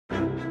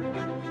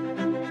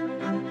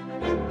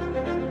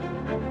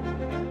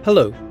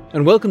Hello,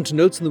 and welcome to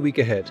Notes on the Week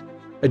Ahead,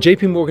 a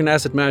JP Morgan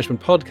Asset Management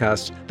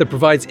podcast that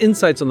provides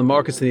insights on the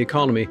markets and the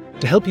economy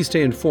to help you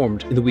stay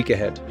informed in the week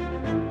ahead.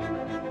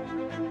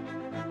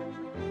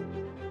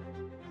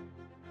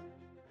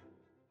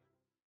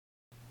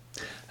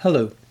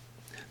 Hello,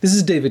 this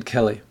is David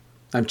Kelly.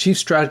 I'm Chief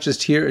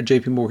Strategist here at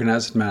JP Morgan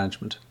Asset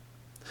Management.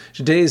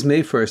 Today is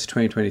May 1st,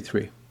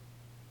 2023.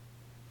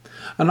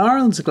 On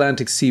Ireland's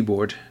Atlantic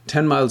seaboard,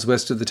 10 miles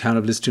west of the town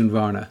of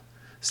Lisdoonvarna,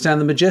 stand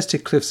the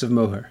majestic Cliffs of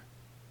Moher.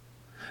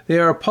 They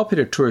are a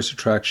popular tourist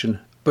attraction,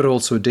 but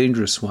also a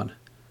dangerous one.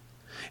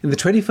 In the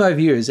 25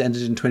 years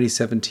ended in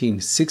 2017,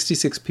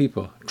 66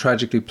 people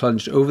tragically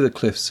plunged over the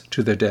cliffs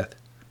to their death.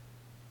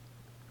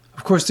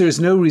 Of course, there is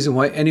no reason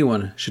why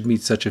anyone should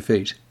meet such a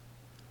fate.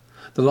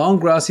 The long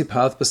grassy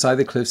path beside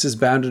the cliffs is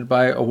bounded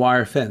by a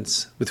wire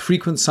fence, with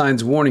frequent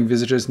signs warning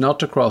visitors not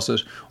to cross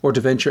it or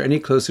to venture any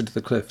closer to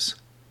the cliffs.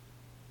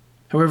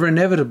 However,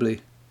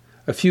 inevitably,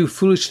 a few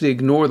foolishly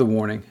ignore the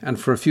warning, and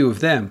for a few of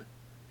them,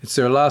 it's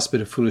their last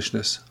bit of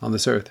foolishness on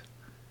this earth.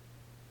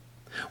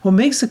 What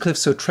makes the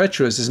cliffs so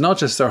treacherous is not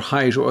just their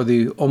height or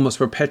the almost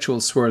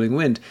perpetual swirling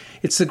wind,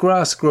 it's the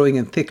grass growing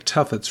in thick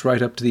tuffets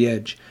right up to the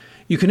edge.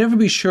 You can never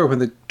be sure when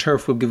the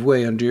turf will give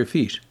way under your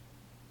feet.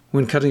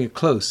 When cutting it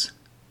close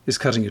is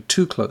cutting it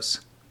too close.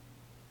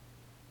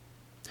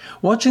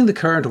 Watching the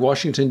current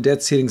Washington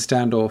debt-ceiling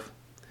standoff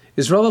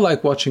is rather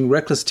like watching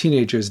reckless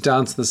teenagers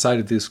dance on the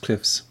side of these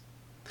cliffs.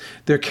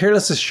 Their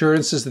careless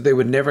assurances that they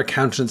would never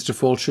countenance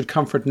default should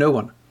comfort no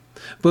one,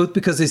 both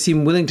because they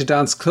seem willing to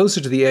dance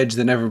closer to the edge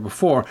than ever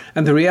before,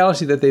 and the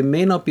reality that they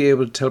may not be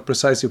able to tell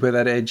precisely where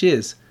that edge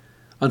is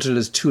until it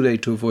is too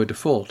late to avoid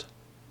default.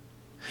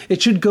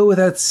 It should go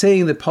without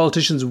saying that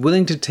politicians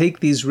willing to take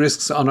these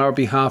risks on our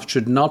behalf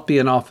should not be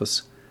in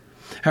office.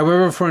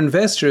 However, for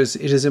investors,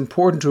 it is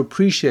important to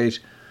appreciate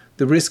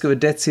the risk of a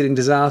debt-ceiling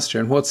disaster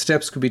and what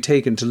steps could be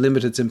taken to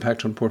limit its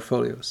impact on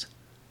portfolios.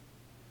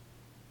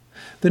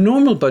 The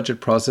normal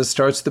budget process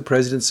starts with the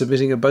President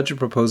submitting a budget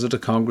proposal to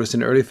Congress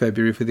in early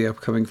February for the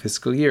upcoming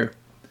fiscal year.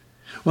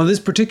 While this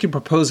particular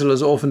proposal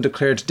is often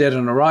declared dead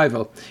on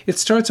arrival, it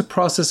starts a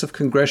process of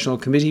congressional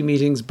committee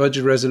meetings,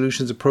 budget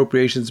resolutions,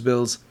 appropriations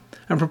bills,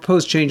 and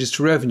proposed changes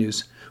to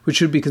revenues, which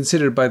should be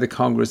considered by the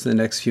Congress in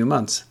the next few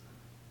months.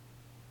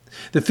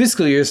 The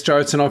fiscal year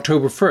starts on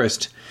October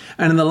 1st,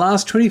 and in the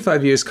last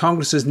 25 years,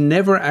 Congress has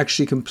never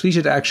actually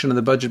completed action on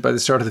the budget by the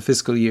start of the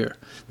fiscal year,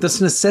 thus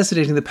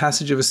necessitating the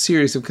passage of a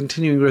series of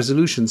continuing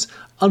resolutions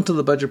until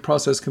the budget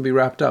process can be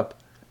wrapped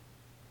up.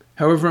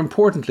 However,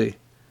 importantly,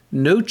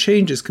 no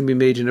changes can be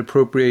made in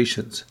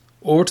appropriations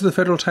or to the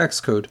federal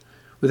tax code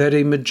without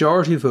a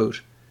majority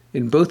vote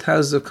in both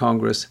houses of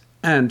Congress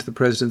and the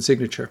President's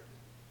signature.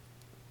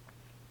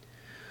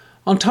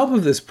 On top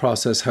of this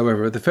process,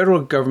 however, the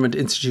federal government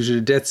instituted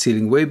a debt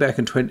ceiling way back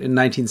in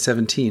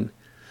 1917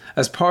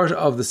 as part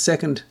of the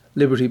Second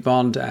Liberty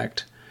Bond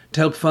Act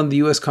to help fund the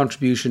US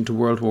contribution to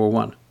World War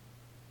I.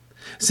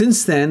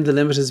 Since then, the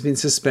limit has been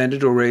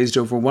suspended or raised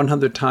over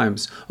 100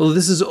 times, although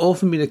this has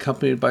often been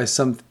accompanied by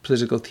some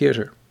political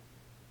theatre.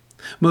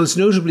 Most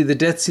notably, the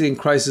debt ceiling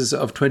crisis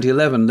of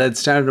 2011 led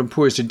Standard &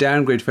 Poor's to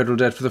downgrade federal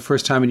debt for the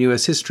first time in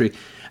US history,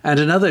 and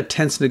another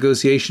tense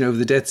negotiation over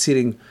the debt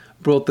ceiling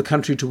brought the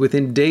country to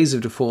within days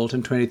of default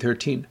in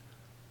 2013.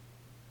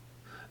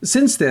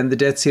 Since then, the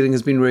debt ceiling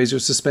has been raised or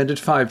suspended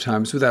 5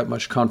 times without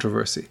much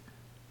controversy.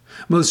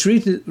 Most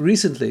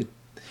recently,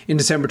 in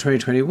December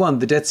 2021,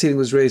 the debt ceiling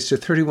was raised to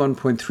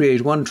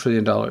 $31.381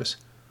 trillion,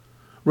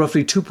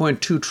 roughly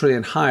 $2.2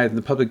 trillion higher than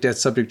the public debt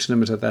subject to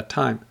limit at that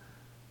time.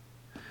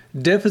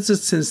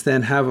 Deficits since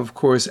then have, of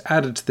course,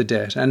 added to the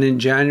debt, and in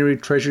January,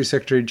 Treasury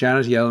Secretary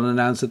Janet Yellen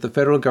announced that the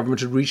federal government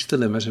had reached the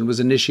limit and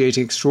was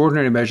initiating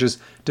extraordinary measures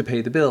to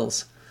pay the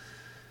bills.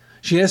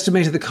 She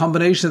estimated the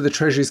combination of the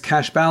Treasury's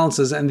cash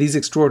balances and these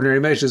extraordinary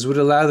measures would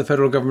allow the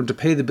federal government to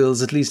pay the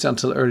bills at least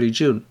until early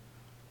June.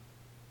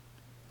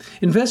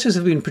 Investors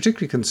have been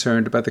particularly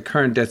concerned about the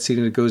current debt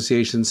ceiling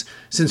negotiations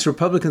since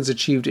Republicans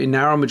achieved a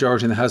narrow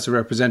majority in the House of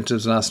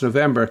Representatives last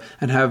November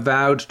and have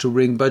vowed to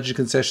wring budget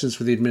concessions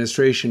for the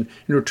administration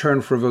in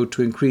return for a vote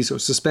to increase or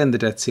suspend the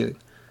debt ceiling.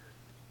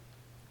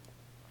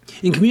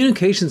 In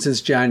communication since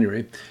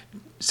January,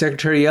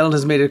 Secretary Yellen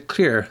has made it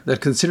clear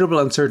that considerable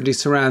uncertainty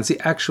surrounds the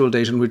actual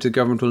date on which the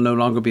government will no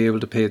longer be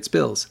able to pay its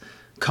bills,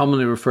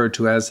 commonly referred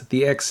to as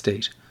the X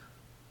date.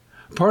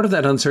 Part of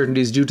that uncertainty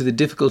is due to the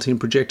difficulty in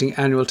projecting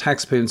annual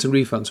tax payments and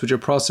refunds, which are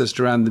processed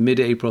around the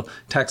mid-April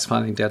tax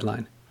filing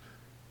deadline.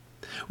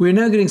 We are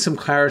now getting some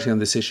clarity on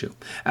this issue.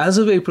 As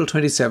of April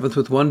 27th,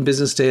 with one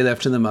business day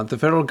left in the month, the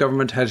federal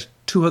government had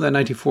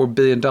 $294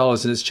 billion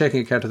in its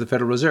checking account of the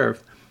Federal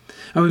Reserve,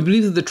 and we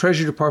believe that the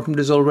Treasury Department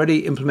is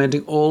already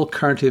implementing all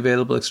currently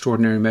available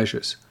extraordinary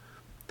measures.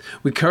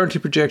 We currently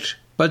project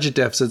budget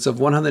deficits of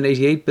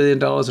 $188 billion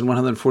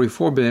and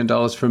 $144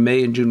 billion for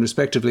May and June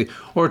respectively,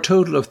 or a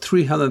total of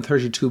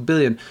 $332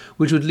 billion,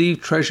 which would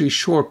leave Treasury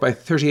short by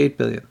 $38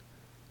 billion.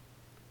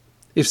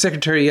 If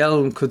Secretary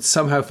Yellen could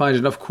somehow find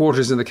enough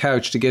quarters in the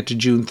couch to get to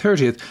June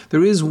 30th,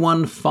 there is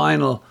one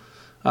final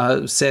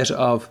set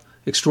of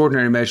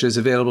extraordinary measures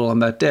available on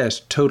that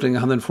debt, totaling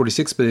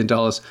 $146 billion,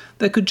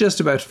 that could just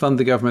about fund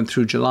the government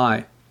through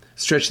July,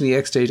 stretching the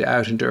ex-date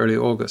out into early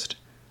August.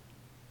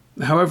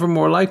 However,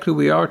 more likely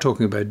we are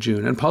talking about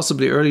June, and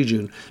possibly early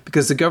June,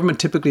 because the government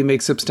typically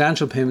makes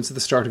substantial payments at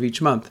the start of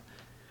each month.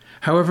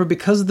 However,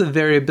 because of the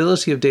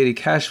variability of daily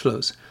cash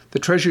flows, the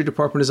Treasury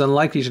Department is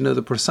unlikely to know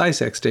the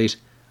precise ex-date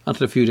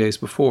until a few days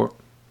before.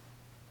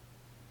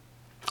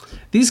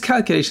 These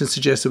calculations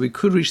suggest that we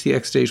could reach the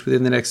ex-date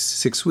within the next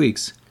 6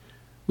 weeks,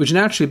 which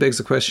naturally begs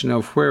the question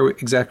of where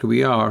exactly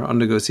we are on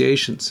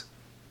negotiations.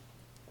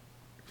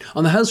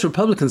 On the House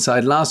Republican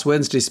side, last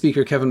Wednesday,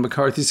 Speaker Kevin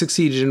McCarthy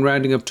succeeded in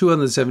rounding up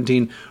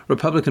 217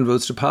 Republican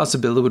votes to pass a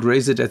bill that would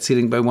raise the debt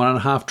ceiling by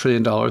 $1.5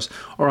 trillion,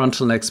 or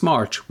until next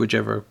March,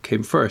 whichever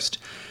came first.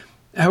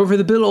 However,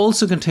 the bill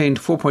also contained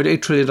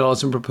 $4.8 trillion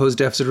in proposed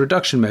deficit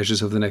reduction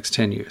measures over the next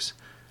 10 years.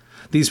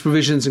 These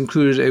provisions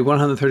included a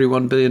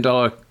 $131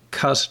 billion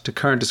cut to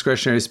current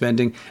discretionary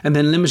spending and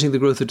then limiting the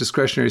growth of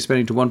discretionary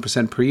spending to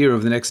 1% per year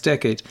over the next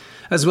decade,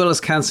 as well as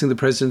cancelling the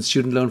President's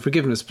student loan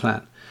forgiveness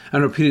plan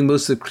and repealing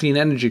most of the clean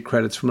energy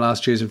credits from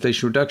last year's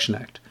Inflation Reduction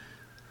Act.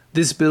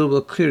 This bill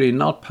will clearly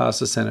not pass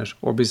the Senate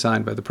or be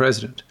signed by the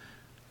President.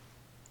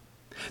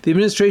 The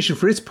administration,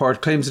 for its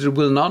part, claims that it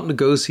will not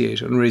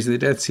negotiate on raising the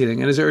debt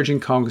ceiling and is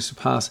urging Congress to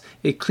pass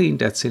a clean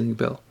debt ceiling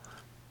bill.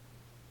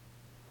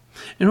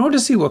 In order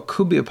to see what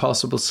could be a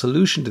possible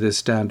solution to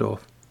this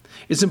standoff,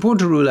 it's important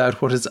to rule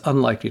out what is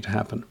unlikely to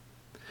happen.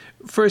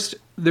 First,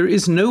 there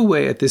is no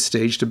way at this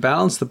stage to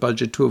balance the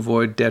budget to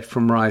avoid debt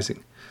from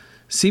rising.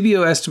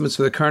 CBO estimates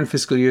for the current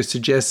fiscal year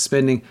suggest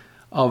spending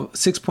of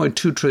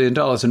 $6.2 trillion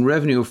and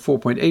revenue of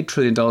 $4.8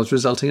 trillion,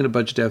 resulting in a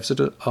budget deficit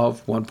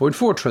of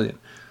 $1.4 trillion.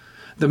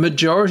 The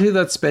majority of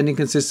that spending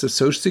consists of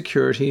Social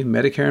Security,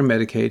 Medicare and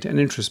Medicaid, and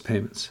interest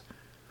payments.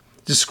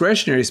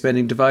 Discretionary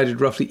spending,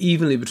 divided roughly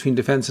evenly between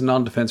defence and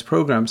non-defence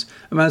programs,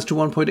 amounts to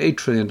 $1.8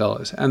 trillion,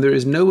 and there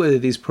is no way that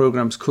these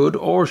programs could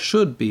or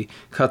should be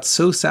cut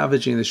so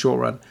savagely in the short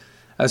run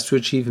as to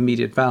achieve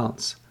immediate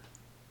balance.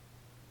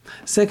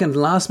 Second,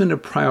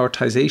 last-minute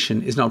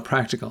prioritisation is not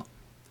practical.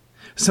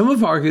 Some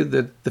have argued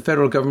that the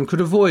federal government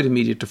could avoid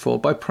immediate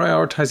default by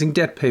prioritising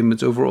debt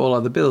payments over all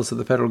other bills that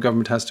the federal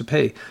government has to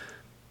pay.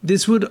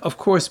 This would, of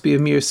course, be a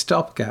mere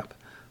stopgap,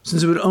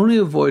 since it would only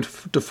avoid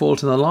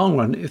default in the long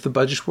run if the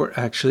budget were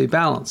actually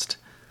balanced.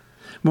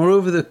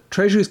 Moreover, the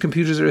Treasury's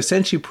computers are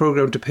essentially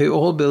programmed to pay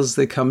all bills as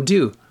they come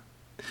due.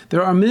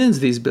 There are millions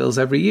of these bills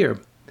every year,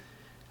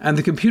 and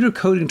the computer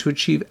coding to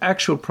achieve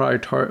actual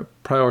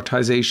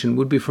prioritisation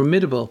would be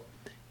formidable,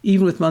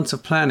 even with months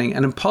of planning,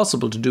 and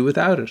impossible to do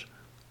without it.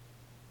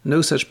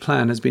 No such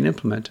plan has been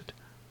implemented.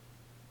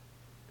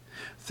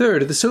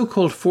 Third, the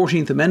so-called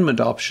 14th Amendment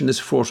option is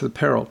fraught with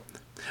peril.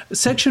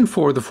 Section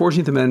 4 of the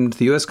 14th Amendment to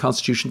the US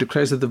Constitution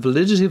declares that the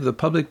validity of the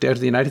public debt of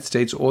the United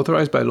States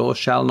authorised by law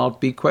shall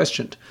not be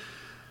questioned.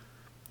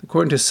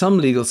 According to some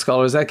legal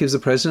scholars, that gives the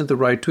President the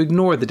right to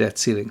ignore the debt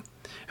ceiling.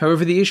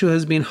 However, the issue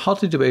has been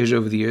hotly debated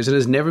over the years and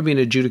has never been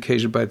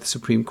adjudicated by the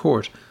Supreme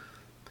Court.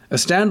 A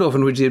standoff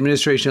in which the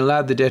administration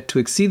allowed the debt to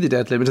exceed the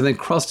debt limit and then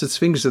crossed its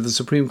fingers that the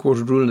Supreme Court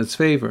would rule in its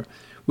favour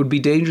would be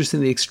dangerous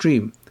in the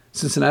extreme,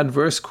 since an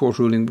adverse court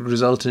ruling would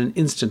result in an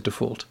instant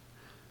default.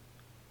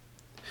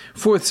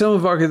 Fourth, some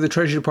have argued the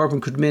Treasury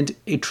Department could mint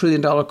a $1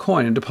 trillion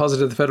coin and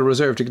deposit it at the Federal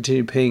Reserve to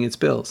continue paying its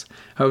bills.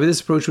 However, this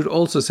approach would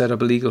also set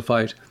up a legal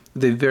fight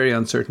with a very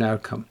uncertain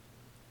outcome.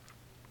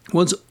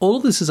 Once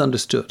all this is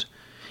understood,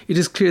 it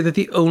is clear that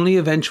the only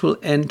eventual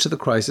end to the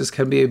crisis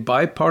can be a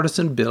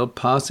bipartisan bill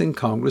passing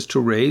Congress to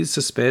raise,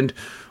 suspend,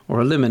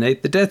 or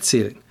eliminate the debt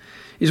ceiling.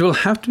 It will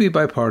have to be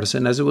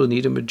bipartisan, as it will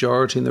need a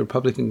majority in the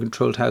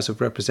Republican-controlled House of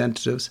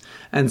Representatives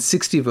and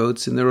 60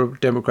 votes in the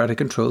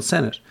Democratic-controlled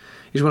Senate.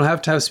 It will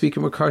have to have Speaker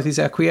McCarthy's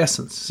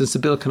acquiescence, since the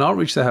bill cannot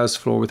reach the House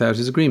floor without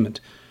his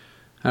agreement.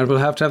 And it will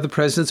have to have the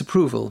President's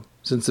approval,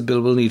 since the bill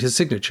will need his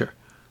signature.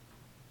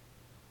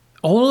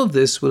 All of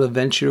this will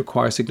eventually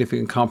require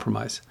significant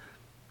compromise.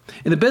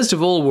 In the best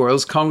of all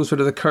worlds, Congress would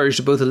have the courage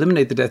to both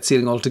eliminate the debt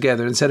ceiling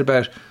altogether and set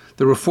about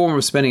the reform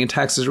of spending and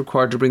taxes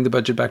required to bring the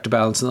budget back to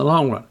balance in the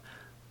long run.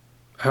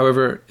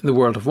 However, in the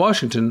world of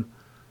Washington,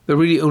 there are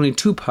really only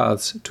two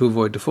paths to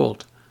avoid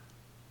default.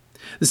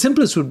 The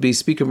simplest would be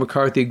Speaker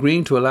McCarthy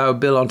agreeing to allow a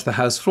bill onto the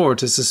House floor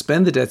to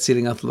suspend the debt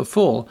ceiling until the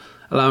fall,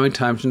 allowing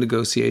time to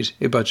negotiate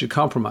a budget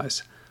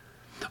compromise.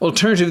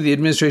 Alternatively, the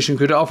administration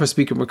could offer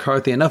Speaker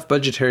McCarthy enough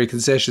budgetary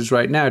concessions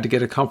right now to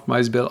get a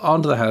compromise bill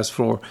onto the House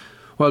floor,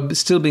 while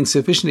still being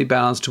sufficiently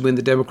balanced to win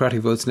the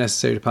Democratic votes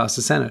necessary to pass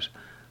the Senate.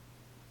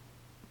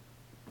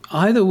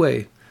 Either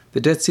way, the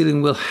debt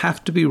ceiling will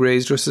have to be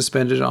raised or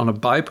suspended on a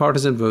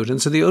bipartisan vote,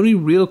 and so the only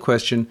real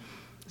question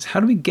is, how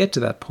do we get to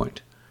that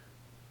point?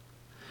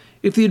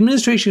 If the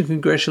administration and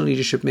congressional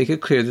leadership make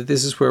it clear that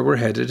this is where we're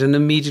headed and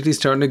immediately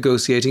start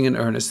negotiating in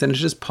earnest, then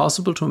it is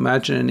possible to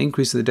imagine an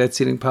increase in the debt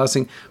ceiling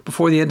passing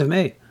before the end of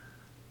May.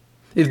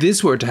 If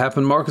this were to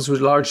happen, markets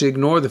would largely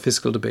ignore the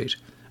fiscal debate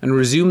and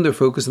resume their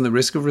focus on the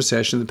risk of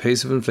recession, the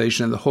pace of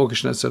inflation, and the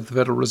hawkishness of the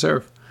Federal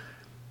Reserve.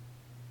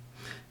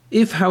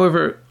 If,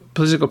 however,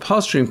 political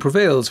posturing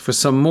prevails for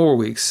some more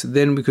weeks,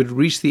 then we could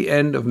reach the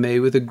end of May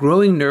with a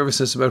growing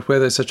nervousness about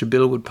whether such a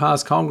bill would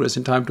pass Congress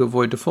in time to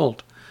avoid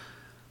default.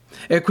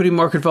 Equity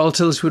market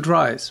volatility would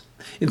rise.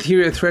 In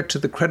theory, a threat to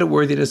the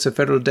creditworthiness of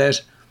federal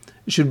debt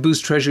should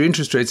boost Treasury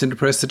interest rates and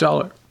depress the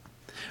dollar.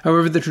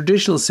 However, the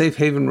traditional safe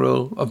haven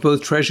role of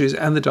both Treasuries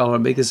and the dollar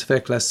make this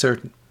effect less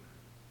certain.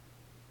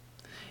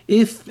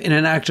 If, in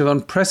an act of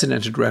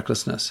unprecedented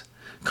recklessness,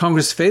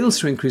 Congress fails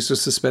to increase or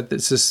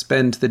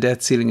suspend the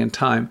debt ceiling in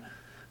time,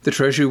 the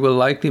Treasury will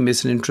likely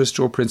miss an interest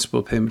or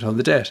principal payment on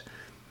the debt.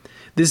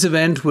 This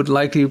event would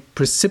likely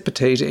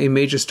precipitate a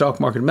major stock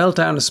market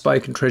meltdown, a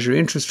spike in Treasury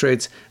interest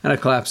rates, and a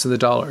collapse in the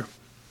dollar.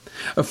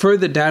 A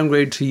further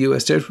downgrade to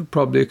US debt would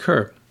probably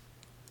occur.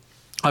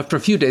 After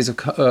a few days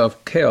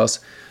of chaos,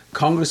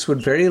 Congress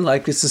would very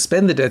likely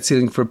suspend the debt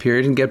ceiling for a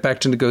period and get back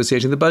to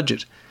negotiating the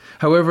budget.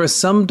 However,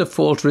 some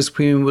default risk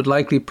premium would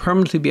likely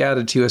permanently be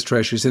added to US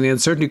Treasuries, and the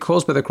uncertainty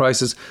caused by the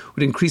crisis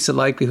would increase the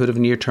likelihood of a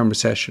near-term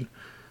recession.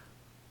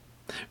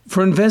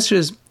 For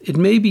investors, it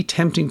may be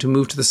tempting to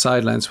move to the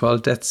sidelines while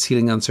debt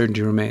ceiling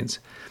uncertainty remains.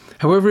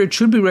 However, it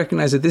should be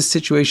recognised that this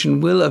situation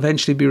will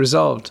eventually be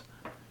resolved.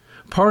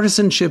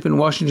 Partisanship in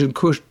Washington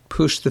could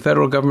push the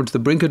federal government to the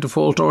brink of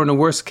default or, in a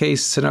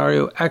worst-case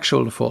scenario,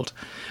 actual default.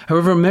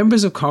 However,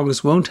 members of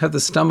Congress won't have the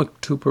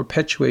stomach to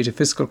perpetuate a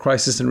fiscal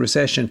crisis and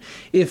recession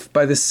if,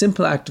 by the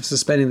simple act of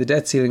suspending the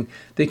debt ceiling,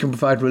 they can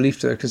provide relief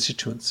to their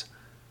constituents.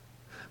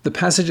 The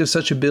passage of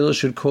such a bill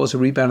should cause a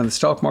rebound in the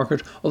stock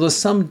market, although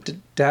some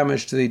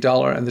damage to the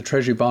dollar and the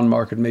Treasury bond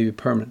market may be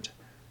permanent.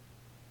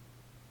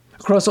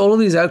 Across all of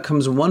these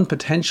outcomes, one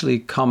potentially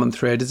common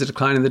thread is a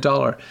decline in the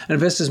dollar, and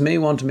investors may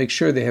want to make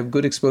sure they have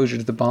good exposure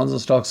to the bonds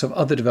and stocks of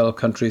other developed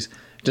countries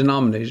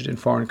denominated in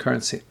foreign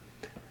currency.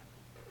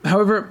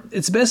 However,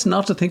 it's best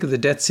not to think of the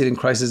debt ceiling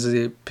crisis as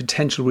a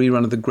potential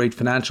rerun of the great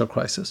financial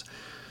crisis.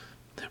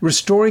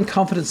 Restoring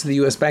confidence in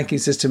the US banking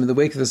system in the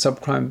wake of the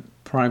subprime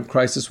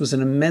crisis was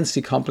an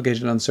immensely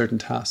complicated and uncertain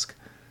task.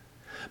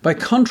 By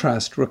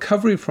contrast,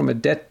 recovery from a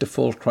debt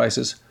default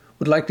crisis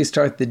would likely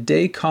start the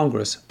day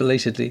Congress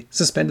belatedly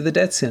suspended the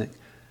debt ceiling.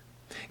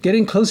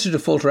 Getting closer to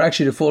default or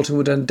actually defaulting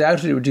would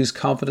undoubtedly reduce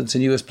confidence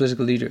in US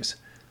political leaders.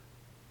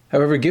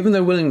 However, given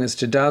their willingness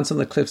to dance on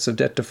the cliffs of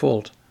debt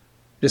default,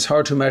 it is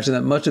hard to imagine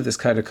that much of this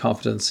kind of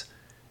confidence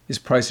is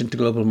priced into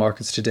global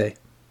markets today.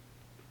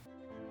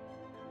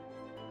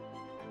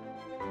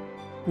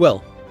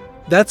 Well,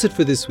 that's it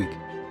for this week.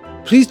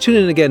 Please tune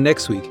in again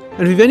next week,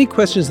 and if you have any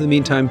questions in the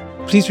meantime,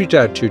 please reach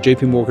out to your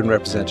JP Morgan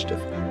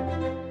representative.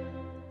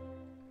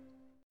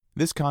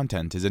 This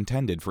content is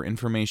intended for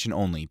information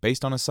only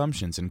based on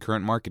assumptions and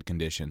current market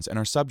conditions and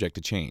are subject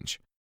to change.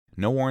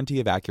 No warranty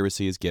of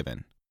accuracy is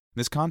given.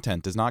 This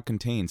content does not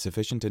contain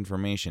sufficient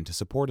information to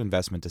support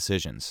investment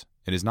decisions.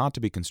 It is not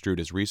to be construed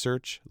as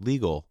research,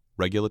 legal,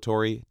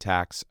 regulatory,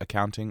 tax,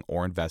 accounting,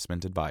 or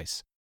investment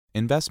advice.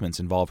 Investments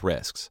involve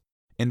risks.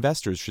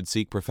 Investors should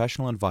seek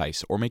professional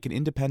advice or make an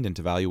independent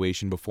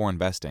evaluation before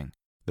investing.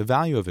 The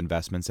value of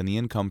investments and the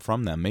income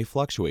from them may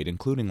fluctuate,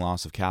 including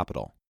loss of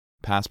capital.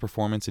 Past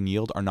performance and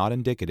yield are not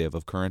indicative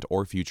of current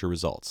or future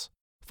results.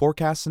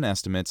 Forecasts and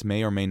estimates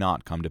may or may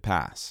not come to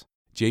pass.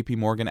 JP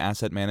Morgan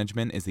Asset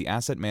Management is the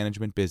asset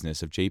management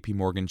business of JP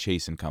Morgan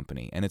Chase &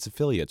 Company and its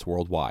affiliates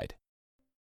worldwide.